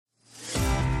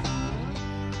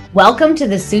Welcome to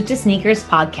the Suit to Sneakers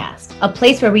podcast, a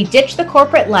place where we ditch the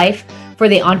corporate life for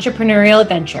the entrepreneurial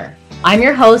adventure. I'm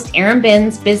your host, Erin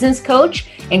Binns, business coach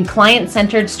and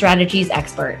client-centered strategies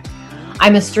expert.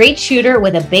 I'm a straight shooter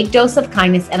with a big dose of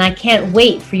kindness, and I can't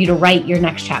wait for you to write your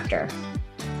next chapter.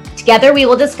 Together, we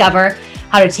will discover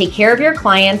how to take care of your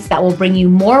clients that will bring you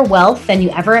more wealth than you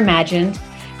ever imagined,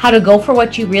 how to go for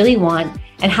what you really want,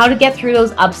 and how to get through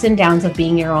those ups and downs of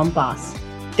being your own boss.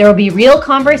 There will be real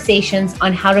conversations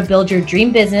on how to build your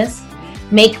dream business,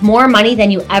 make more money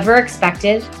than you ever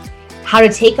expected, how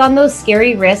to take on those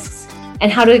scary risks,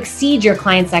 and how to exceed your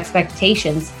clients'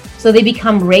 expectations so they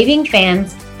become raving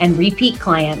fans and repeat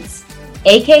clients,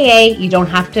 aka you don't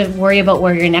have to worry about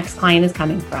where your next client is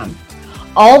coming from.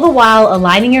 All the while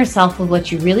aligning yourself with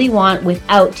what you really want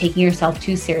without taking yourself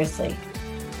too seriously.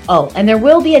 Oh, and there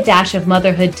will be a dash of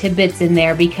motherhood tidbits in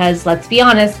there because, let's be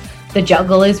honest, the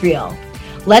juggle is real.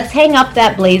 Let's hang up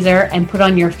that blazer and put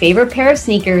on your favorite pair of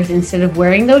sneakers instead of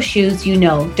wearing those shoes you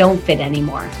know don't fit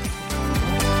anymore.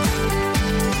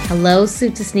 Hello,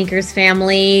 Suit to Sneakers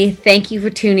family. Thank you for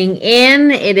tuning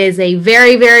in. It is a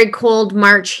very, very cold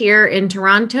March here in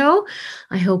Toronto.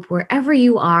 I hope wherever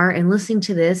you are and listening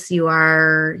to this,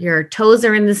 your toes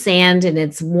are in the sand and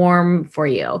it's warm for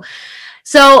you.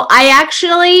 So I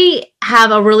actually have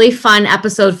a really fun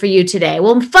episode for you today.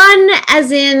 Well, fun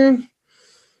as in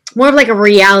more of like a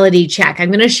reality check. I'm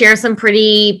going to share some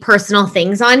pretty personal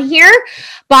things on here,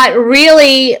 but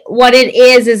really what it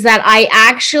is that I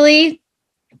actually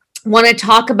want to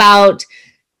talk about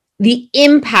the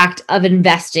impact of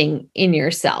investing in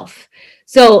yourself.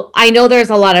 So I know there's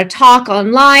a lot of talk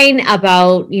online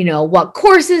about, what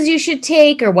courses you should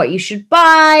take or what you should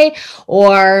buy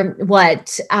or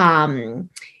what,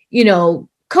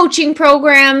 coaching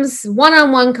programs,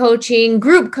 one-on-one coaching,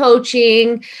 group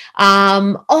coaching,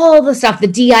 all the stuff, the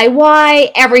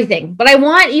DIY, everything. But I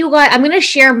want you guys, I'm going to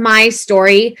share my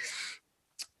story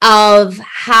of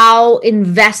how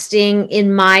investing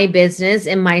in my business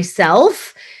and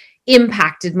myself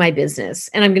impacted my business.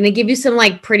 And I'm going to give you some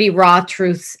pretty raw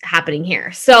truths happening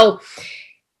here. So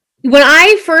when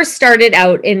I first started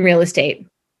out in real estate,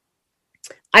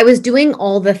 I was doing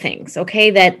all the things,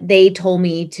 that they told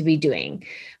me to be doing.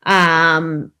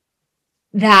 That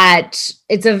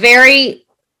it's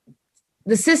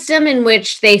the system in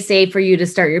which they say for you to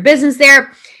start your business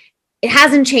there, it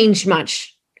hasn't changed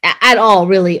much at all,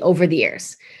 really, over the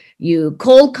years. You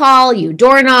cold call, you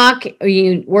door knock, or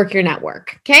you work your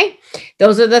network, okay?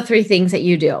 Those are the three things that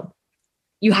you do.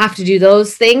 You have to do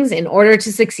those things in order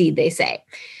to succeed, they say.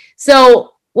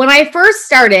 So when I first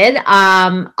started,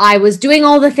 I was doing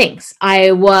all the things.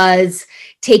 I was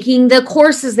taking the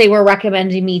courses they were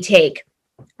recommending me take,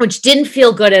 which didn't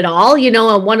feel good at all.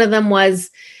 And one of them was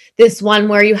this one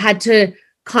where you had to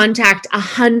talk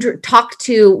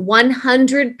to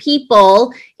 100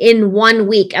 people in 1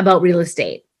 week about real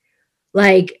estate.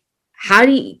 How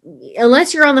do you,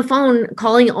 unless you're on the phone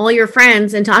calling all your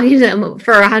friends and talking to them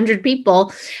for 100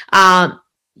 people,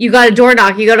 you got a door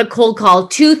knock, you got a cold call,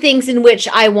 two things in which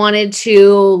I wanted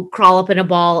to crawl up in a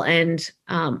ball and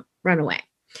run away,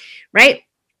 right?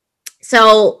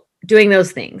 So doing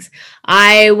those things.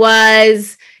 I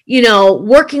was,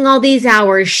 working all these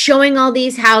hours, showing all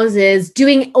these houses,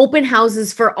 doing open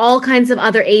houses for all kinds of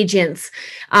other agents,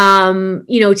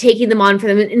 taking them on for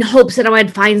them in hopes that I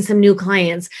would find some new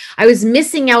clients. I was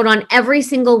missing out on every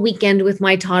single weekend with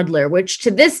my toddler, which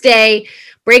to this day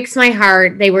breaks my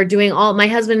heart. My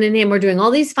husband and him were doing all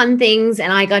these fun things,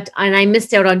 and I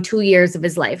missed out on 2 years of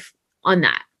his life on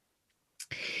that.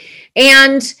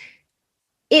 And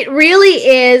it really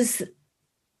is,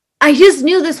 I just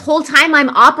knew this whole time I'm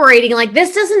operating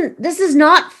this does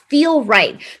not feel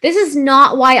right. This is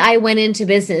not why I went into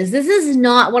business. This is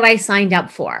not what I signed up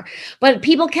for. But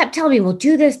people kept telling me, well,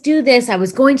 do this. I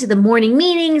was going to the morning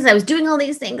meetings. I was doing all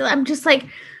these things. I'm just like,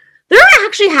 there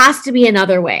actually has to be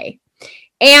another way.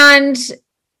 And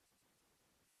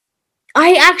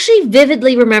I actually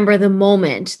vividly remember the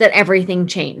moment that everything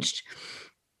changed.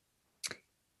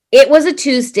 It was a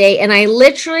Tuesday and I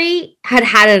literally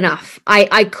had enough.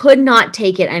 I could not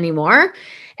take it anymore.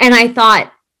 And I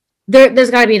thought,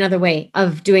 there's got to be another way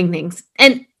of doing things.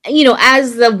 And,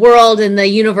 as the world and the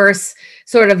universe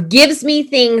sort of gives me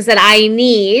things that I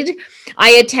need,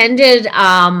 I attended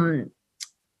a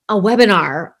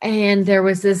webinar, and there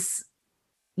was this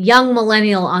young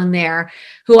millennial on there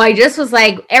who I just was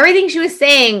everything she was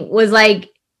saying was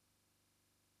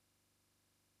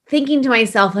thinking to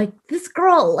myself, this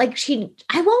girl,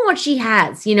 I want what she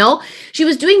has, she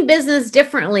was doing business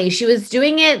differently. She was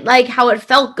doing it how it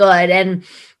felt good. And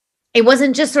it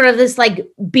wasn't just sort of this like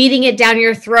beating it down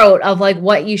your throat of like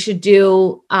what you should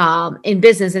do in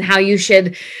business and how you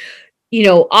should,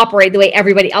 operate the way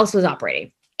everybody else was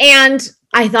operating. And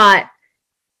I thought,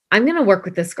 I'm going to work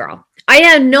with this girl. I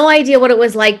had no idea what it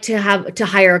was like to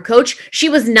hire a coach. She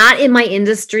was not in my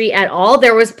industry at all.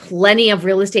 There was plenty of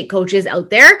real estate coaches out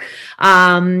there.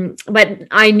 But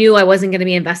I knew I wasn't going to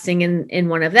be investing in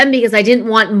one of them because I didn't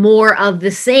want more of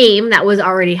the same that was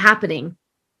already happening.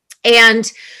 And,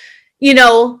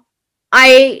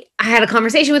 I had a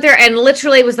conversation with her, and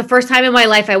literally it was the first time in my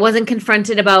life I wasn't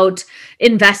confronted about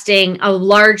investing a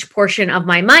large portion of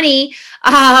my money,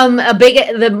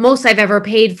 the most I've ever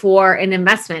paid for an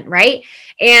investment, right?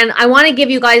 And I want to give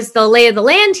you guys the lay of the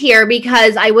land here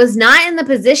because I was not in the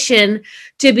position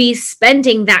to be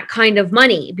spending that kind of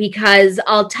money, because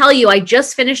I'll tell you, I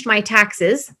just finished my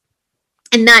taxes,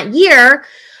 and that year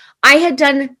I had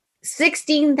done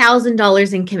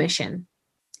 $16,000 in commission.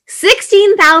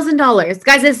 $16,000.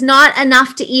 Guys, it's not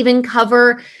enough to even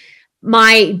cover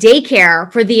my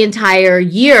daycare for the entire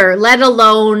year, let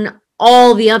alone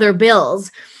all the other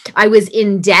bills. I was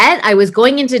in debt. I was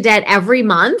going into debt every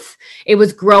month. It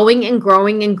was growing and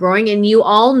growing and growing. And you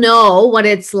all know what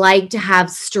it's like to have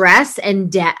stress and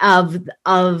debt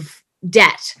of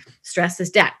debt. Stress is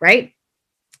debt, right?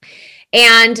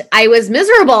 And I was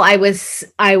miserable. I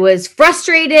was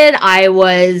frustrated.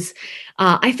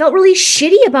 I felt really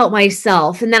shitty about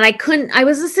myself, and that I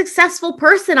was a successful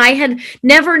person. I had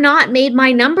never not made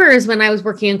my numbers when I was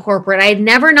working in corporate. I had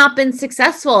never not been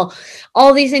successful,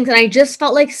 all these things. And I just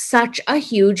felt like such a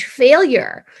huge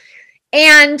failure.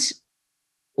 And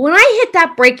when I hit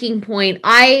that breaking point,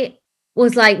 I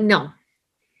was like, no,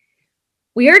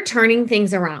 we are turning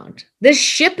things around. This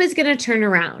ship is going to turn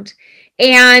around.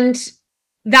 And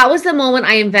that was the moment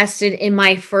I invested in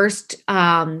my first,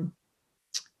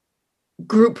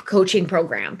 group coaching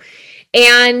program.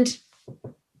 And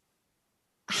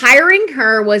hiring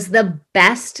her was the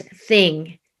best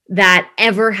thing that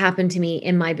ever happened to me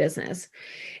in my business.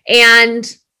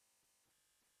 And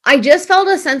I just felt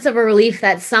a sense of a relief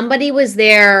that somebody was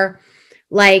there,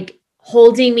 like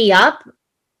holding me up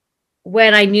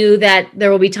when I knew that there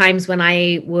will be times when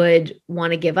I would want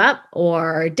to give up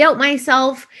or doubt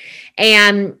myself.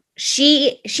 And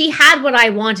she had what I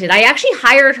wanted. I actually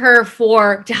hired her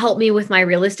to help me with my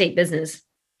real estate business.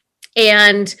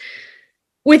 And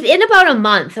within about a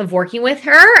month of working with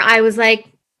her, I was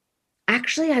like,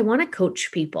 actually, I want to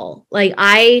coach people. Like,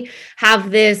 I have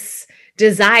this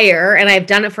desire, and I've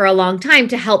done it for a long time,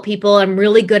 to help people. I'm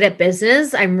really good at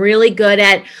business. I'm really good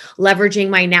at leveraging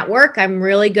my network. I'm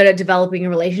really good at developing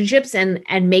relationships and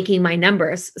making my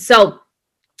numbers. So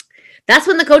that's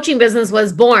when the coaching business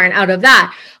was born out of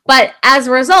that. But as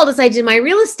a result, as I did my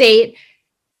real estate,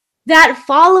 that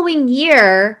following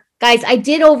year, guys, I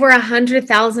did over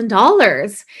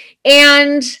 $100,000.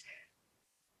 And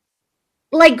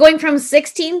like going from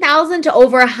 16,000 to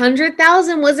over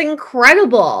 100,000 was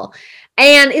incredible.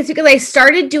 And it's because I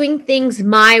started doing things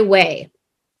my way.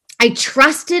 I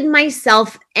trusted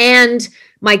myself and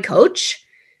my coach.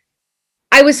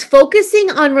 I was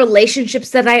focusing on relationships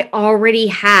that I already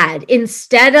had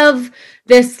instead of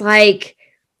this like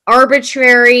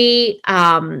arbitrary,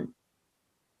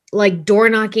 like door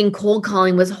knocking, cold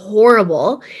calling was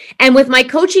horrible. And with my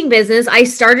coaching business, I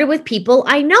started with people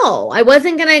I know. I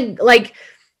wasn't going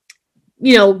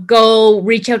to go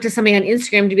reach out to somebody on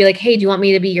Instagram to be like, hey, do you want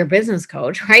me to be your business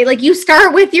coach? Right? Like, you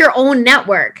start with your own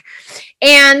network,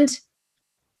 and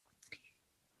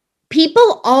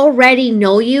people already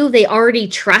know you. They already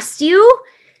trust you.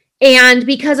 And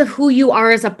because of who you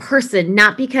are as a person,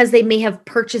 not because they may have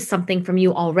purchased something from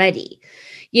you already,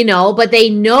 but they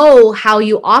know how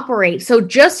you operate. So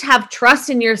just have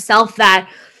trust in yourself that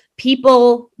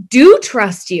people do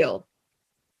trust you,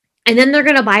 and then they're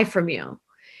going to buy from you.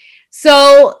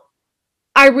 So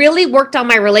I really worked on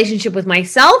my relationship with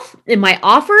myself and my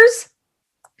offers,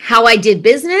 how I did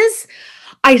business.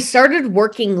 I started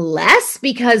working less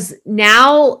because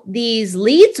now these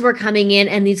leads were coming in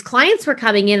and these clients were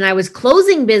coming in, and I was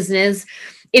closing business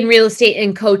in real estate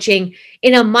and coaching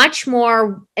in a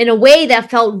way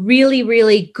that felt really,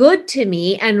 really good to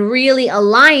me and really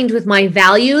aligned with my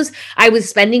values. I was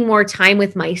spending more time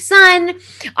with my son.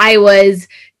 I was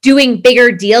doing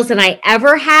bigger deals than I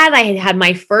ever had. I had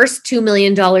my first $2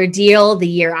 million deal the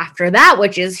year after that,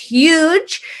 which is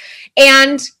huge.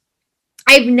 And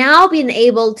I've now been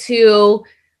able to,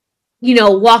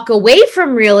 walk away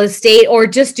from real estate or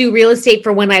just do real estate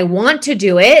for when I want to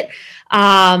do it.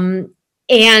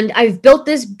 And I've built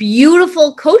this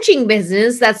beautiful coaching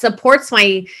business that supports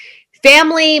my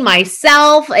family,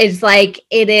 myself.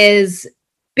 It is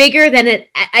bigger than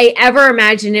I ever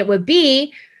imagined it would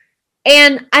be.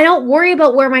 And I don't worry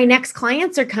about where my next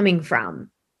clients are coming from.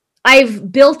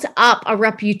 I've built up a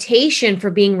reputation for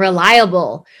being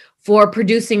reliable, for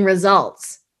producing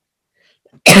results,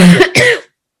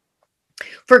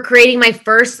 for creating my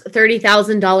first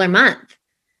 $30,000 month,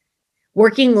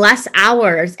 working less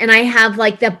hours. And I have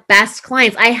like the best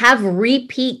clients. I have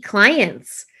repeat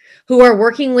clients who are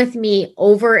working with me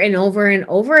over and over and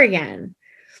over again.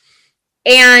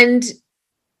 And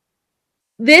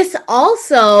this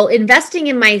also, investing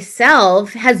in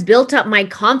myself, has built up my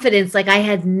confidence like I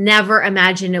had never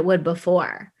imagined it would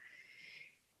before.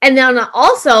 And then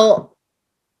also,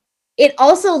 it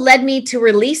also led me to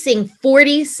releasing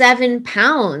 47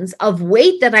 pounds of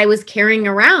weight that I was carrying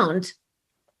around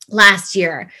last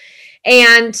year.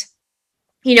 And,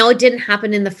 you know, it didn't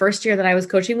happen in the first year that I was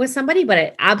coaching with somebody, but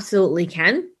it absolutely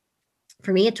can.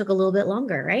 For me, it took a little bit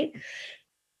longer, right?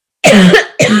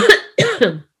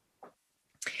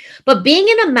 But being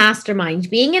in a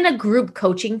mastermind, being in a group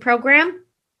coaching program,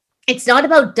 it's not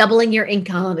about doubling your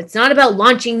income. It's not about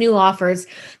launching new offers.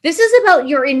 This is about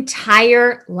your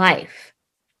entire life,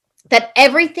 that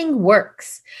everything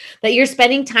works, that you're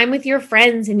spending time with your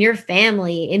friends and your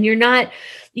family, and you're not,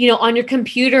 you know, on your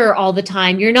computer all the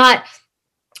time. You're not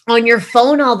on your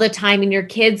phone all the time, and your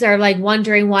kids are like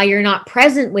wondering why you're not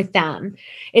present with them.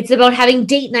 It's about having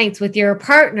date nights with your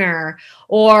partner,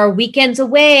 or weekends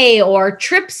away, or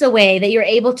trips away that you're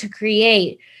able to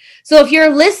create. So if you're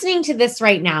listening to this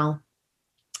right now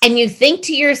and you think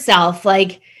to yourself,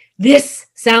 like, this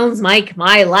sounds like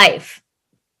my life,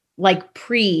 like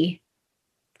pre-coaching,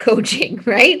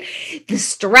 right? The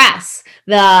stress,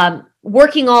 the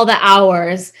working all the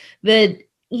hours, the,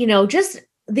 you know, just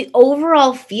the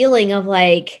overall feeling of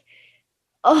like,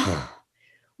 oh,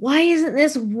 why isn't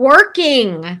this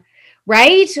working?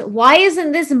 Right? Why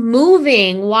isn't this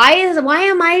moving? Why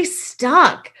am I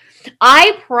stuck?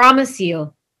 I promise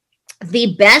you,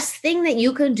 the best thing that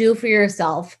you can do for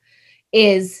yourself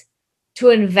is to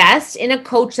invest in a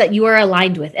coach that you are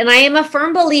aligned with. And I am a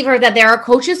firm believer that there are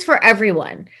coaches for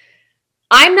everyone.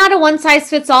 I'm not a one size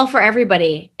fits all for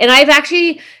everybody. And I've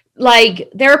actually,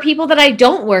 like, there are people that I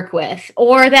don't work with,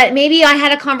 or that maybe I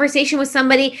had a conversation with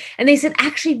somebody and they said,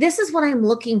 actually, this is what I'm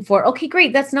looking for. Okay,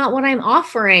 great. That's not what I'm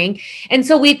offering. And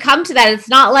so we've come to that. It's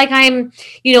not like I'm,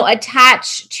 you know,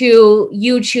 attached to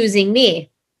you choosing me.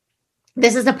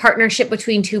 This is a partnership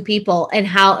between two people, and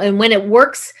when it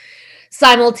works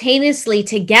simultaneously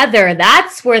together,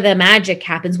 that's where the magic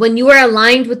happens. When you are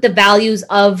aligned with the values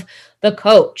of the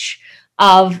coach,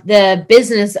 of the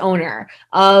business owner,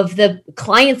 of the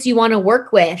clients you want to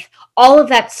work with, all of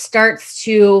that starts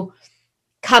to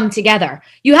come together.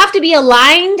 You have to be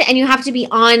aligned and you have to be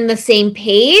on the same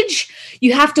page.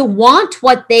 You have to want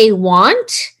what they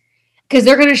want, because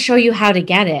they're going to show you how to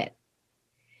get it.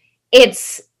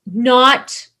 It's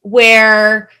not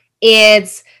where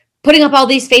it's putting up all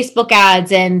these Facebook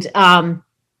ads and,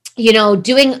 you know,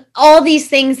 doing all these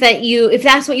things that if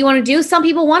that's what you want to do. Some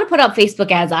people want to put up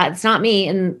Facebook ads. It's not me,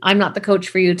 and I'm not the coach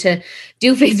for you to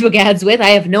do Facebook ads with. I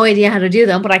have no idea how to do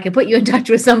them, but I can put you in touch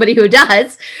with somebody who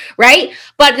does, right?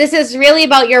 But this is really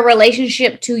about your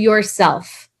relationship to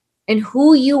yourself and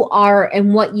who you are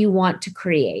and what you want to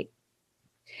create.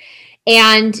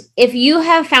 And if you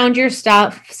have found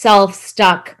yourself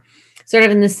stuck sort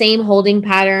of in the same holding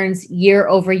patterns year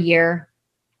over year,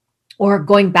 or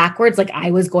going backwards, like I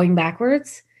was going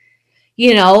backwards,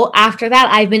 you know, after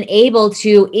that, I've been able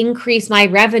to increase my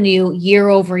revenue year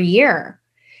over year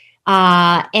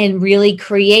and really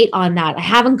create on that. I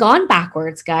haven't gone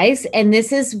backwards, guys. And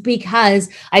this is because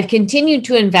I've continued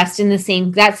to invest in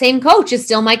that same coach is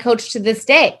still my coach to this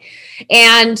day.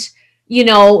 And, you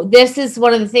know, this is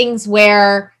one of the things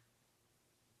where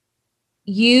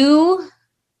you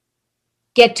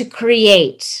get to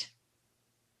create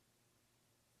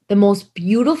the most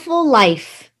beautiful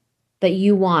life that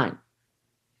you want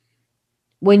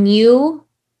when you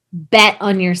bet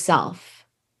on yourself.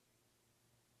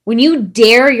 When you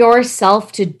dare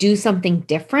yourself to do something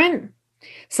different,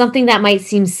 something that might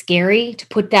seem scary, to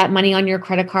put that money on your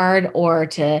credit card or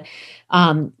to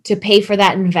pay for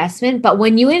that investment. But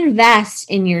when you invest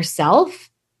in yourself,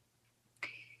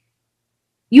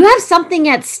 you have something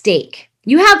at stake.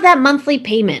 You have that monthly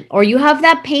payment, or you have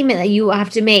that payment that you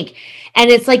have to make. And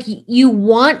it's like you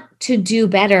want to do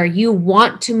better. You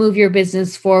want to move your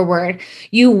business forward.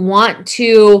 You want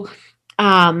to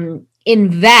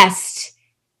invest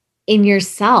in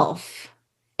yourself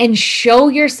and show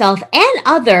yourself and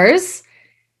others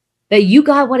that you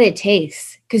got what it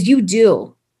takes, because you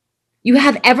do. You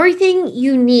have everything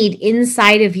you need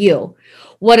inside of you.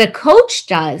 What a coach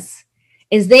does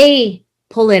is they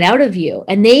pull it out of you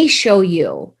and they show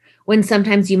you when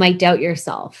sometimes you might doubt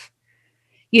yourself.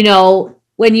 You know,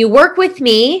 when you work with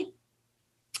me,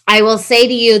 I will say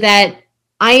to you that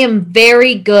I am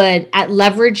very good at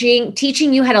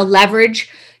teaching you how to leverage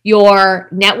your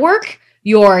network,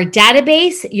 your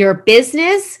database, your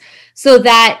business, so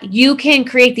that you can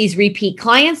create these repeat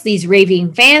clients, these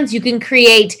raving fans. You can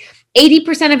create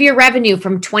 80% of your revenue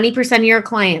from 20% of your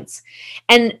clients.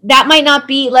 And that might not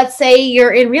be, let's say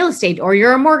you're in real estate or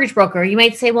you're a mortgage broker. You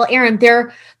might say, well, Erin,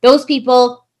 those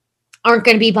people aren't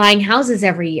going to be buying houses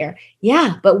every year.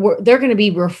 Yeah, but they're going to be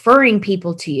referring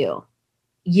people to you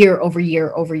year over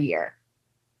year over year,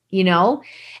 you know,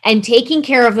 and taking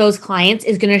care of those clients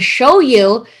is going to show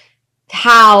you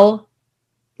how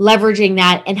leveraging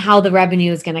that and how the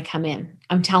revenue is going to come in.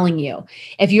 I'm telling you,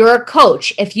 if you're a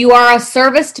coach, if you are a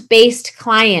service-based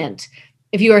client,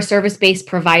 if you are a service-based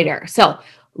provider, so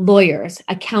lawyers,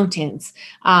 accountants,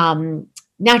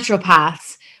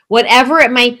 naturopaths, whatever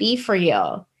it might be for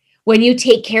you, when you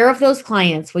take care of those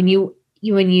clients, when you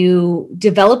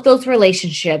develop those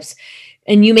relationships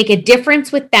and you make a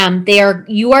difference with them,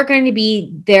 you are going to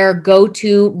be their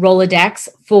go-to Rolodex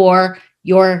for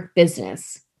your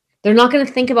business. They're not going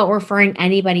to think about referring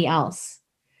anybody else.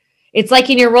 It's like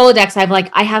in your Rolodex,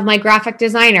 I have my graphic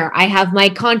designer, I have my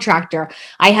contractor,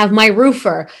 I have my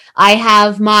roofer, I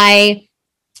have my,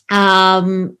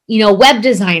 web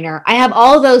designer. I have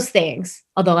all those things.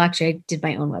 Although actually I did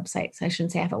my own website, so I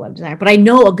shouldn't say I have a web designer, but I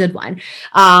know a good one.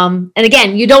 And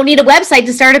again, you don't need a website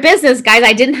to start a business, guys.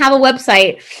 I didn't have a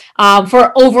website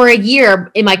for over a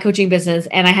year in my coaching business,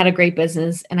 and I had a great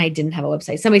business, and I didn't have a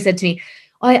website. Somebody said to me,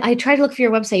 I tried to look for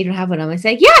your website. You don't have one. I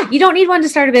say, yeah, you don't need one to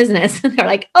start a business. And they're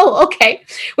like, oh, okay,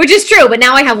 which is true. But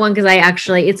now I have one because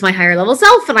it's my higher level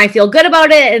self and I feel good about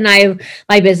it. And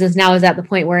my business now is at the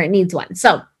point where it needs one.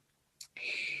 So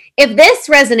if this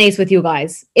resonates with you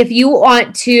guys, if you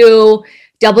want to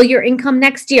double your income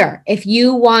next year, if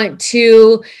you want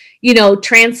to,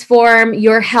 transform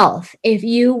your health, if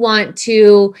you want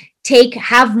to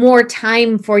have more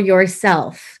time for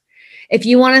yourself, if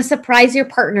you want to surprise your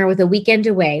partner with a weekend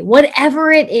away,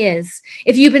 whatever it is,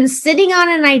 if you've been sitting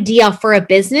on an idea for a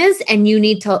business and you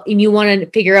want to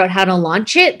figure out how to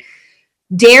launch it,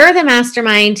 Dare the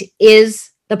Mastermind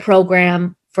is the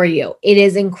program for you. It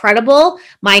is incredible.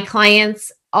 My clients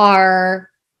are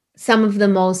some of the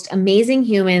most amazing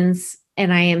humans,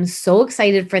 and I am so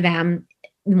excited for them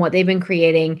and what they've been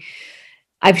creating.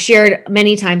 I've shared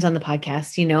many times on the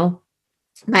podcast,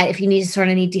 but if you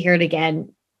need to hear it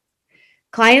again,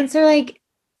 clients are like,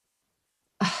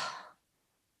 oh,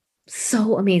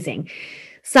 so amazing.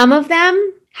 Some of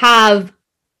them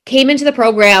came into the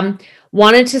program,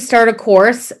 wanted to start a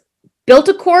course, built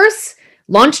a course,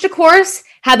 launched a course,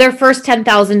 had their first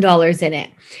 $10,000 in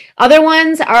it. Other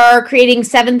ones are creating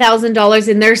 $7,000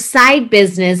 in their side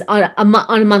business on a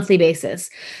monthly basis.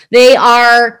 They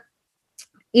are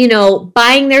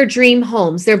buying their dream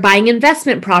homes. They're buying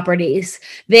investment properties.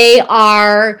 They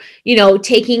are,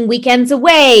 taking weekends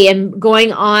away and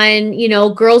going on,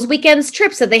 girls' weekends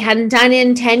trips that they hadn't done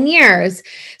in 10 years.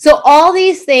 So all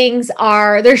these things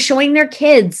they're showing their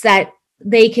kids that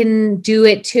they can do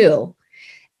it too.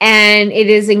 And it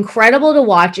is incredible to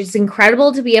watch. It's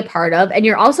incredible to be a part of. And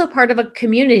you're also part of a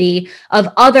community of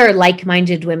other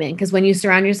like-minded women. Because when you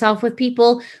surround yourself with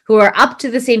people who are up to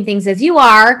the same things as you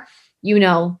are,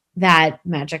 that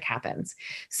magic happens.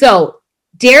 So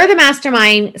Dare the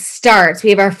Mastermind starts.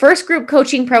 We have our first group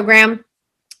coaching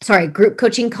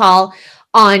call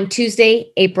on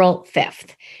Tuesday, April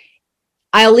 5th.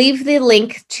 I'll leave the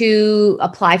link to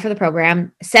apply for the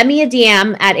program. Send me a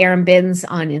DM at Erin Binns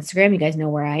on Instagram. You guys know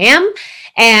where I am.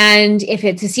 And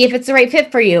to see if it's the right fit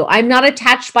for you. I'm not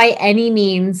attached by any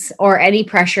means or any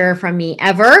pressure from me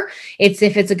ever. It's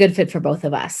if it's a good fit for both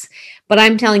of us. But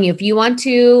I'm telling you, if you want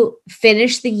to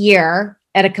finish the year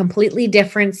at a completely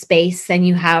different space than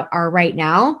you are right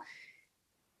now,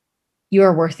 you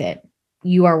are worth it.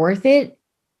 You are worth it.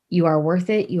 You are worth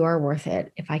it. You are worth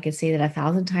it. If I could say that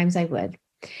 1,000 times, I would.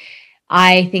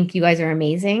 I think you guys are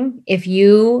amazing. If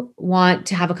you want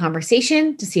to have a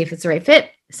conversation to see if it's the right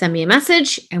fit, send me a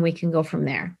message and we can go from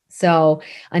there. So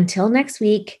until next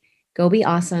week, go be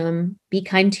awesome, be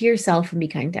kind to yourself, and be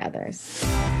kind to others.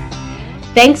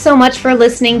 Thanks so much for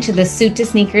listening to the Suit to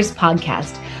Sneakers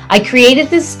podcast. I created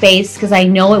this space because I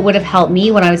know it would have helped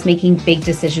me when I was making big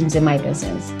decisions in my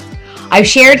business. I've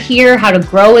shared here how to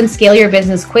grow and scale your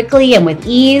business quickly and with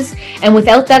ease, and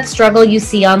without that struggle you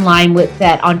see online with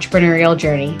that entrepreneurial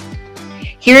journey.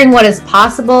 Hearing what is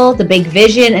possible, the big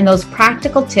vision, and those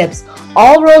practical tips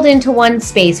all rolled into one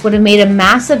space would have made a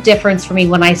massive difference for me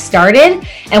when I started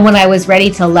and when I was ready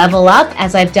to level up,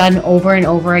 as I've done over and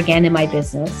over again in my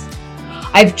business.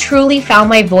 I've truly found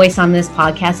my voice on this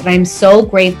podcast, and I'm so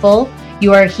grateful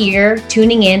you are here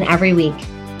tuning in every week.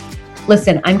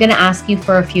 Listen, I'm going to ask you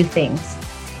for a few things.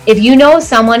 If you know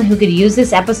someone who could use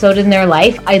this episode in their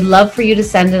life, I'd love for you to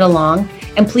send it along.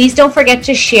 And please don't forget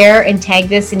to share and tag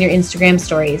this in your Instagram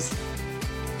stories.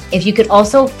 If you could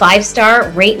also 5-star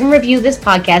rate and review this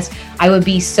podcast, I would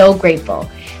be so grateful.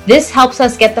 This helps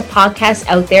us get the podcast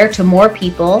out there to more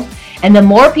people. And the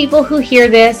more people who hear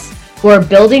this, who are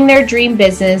building their dream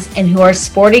business, and who are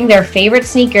sporting their favorite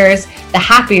sneakers, the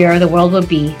happier the world would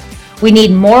be. We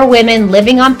need more women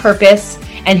living on purpose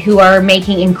and who are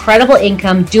making incredible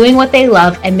income, doing what they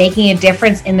love, and making a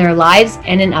difference in their lives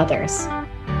and in others.